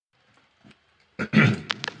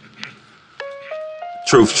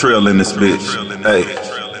Truth Trill in this bitch. Hey,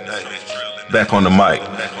 back on the mic.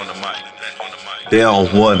 They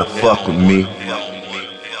don't wanna fuck with me.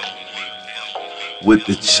 With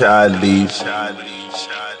the Chinese,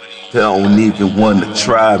 they don't even wanna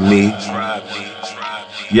try me.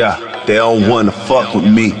 Yeah, they don't wanna fuck with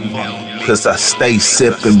me, cause I stay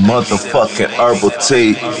sipping motherfucking herbal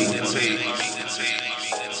tea.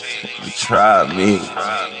 Try me,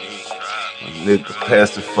 nigga,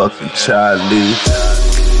 pass the fucking Chinese.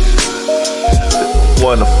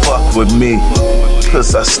 Wanna fuck with me,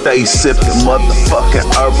 cause I stay sipping motherfucking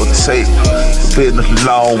herbal tea. Been a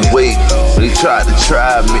long week, they tried to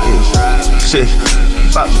try me. Shit,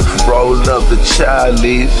 about to roll up the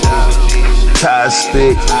Chinese. Tie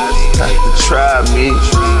stick, tried to try me.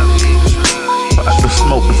 About to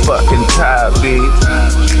smoke the fucking tie beat.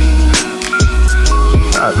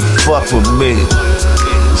 Tried to fuck with me.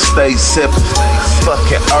 Stay sipping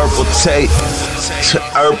fucking herbal tea.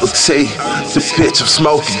 Herbal tea, the bitch I'm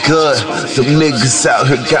smoking good. Them niggas out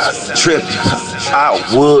here got tripping. I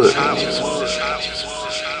would.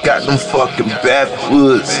 Got them fucking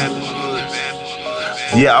backwoods.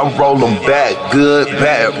 Yeah, I roll them back good,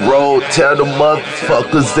 back road. Tell the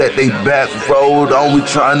motherfuckers that they back road. Only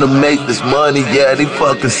trying to make this money, yeah, they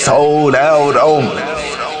fucking sold out on me.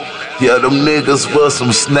 Yeah, them niggas was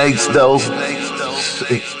some snakes though.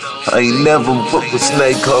 I ain't never put with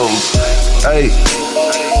snake hoes. Hey,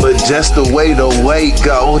 but just the way the weight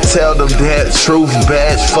go. Tell them that truth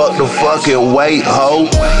badge, fuck the fucking weight, ho.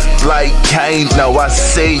 Like Kane, no, I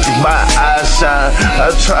see my eyes shine. I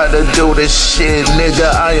try to do this shit, nigga,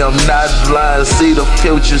 I am not blind. See the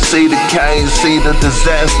future, see the Kane, see the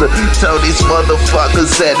disaster. Tell these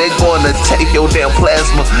motherfuckers that they gonna take your damn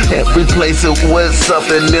plasma and replace it with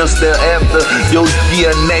something else thereafter. Your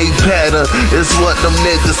DNA pattern is what them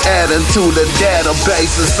niggas adding to the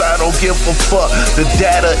databases. I don't give a fuck, the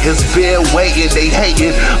data is been waiting, they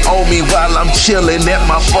hating on me while I'm chilling at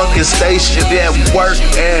my fucking station at work,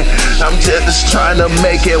 and I'm just trying to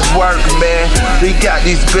make it work, man. They got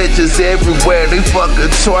these bitches everywhere, they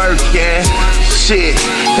fucking twerking. Shit,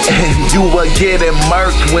 and you are getting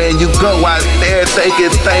murked when you go out there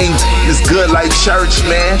thinking things is good like church,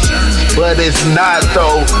 man. But it's not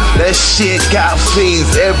though. That shit got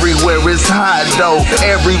fiends everywhere, it's hot though.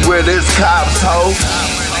 Everywhere there's cops, ho.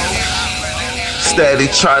 Steady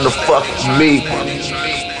trying to fuck with me.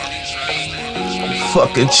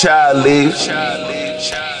 Fucking Charlie.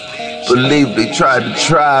 Believe they tried to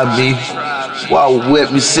try me. While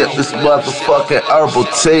with me sip this motherfucking herbal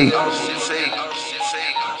tea.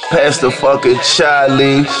 Pass the fucking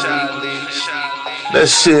Charlie. That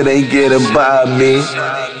shit ain't getting by me.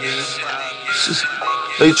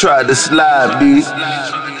 They tried to slide me.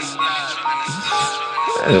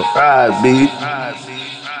 And ride me.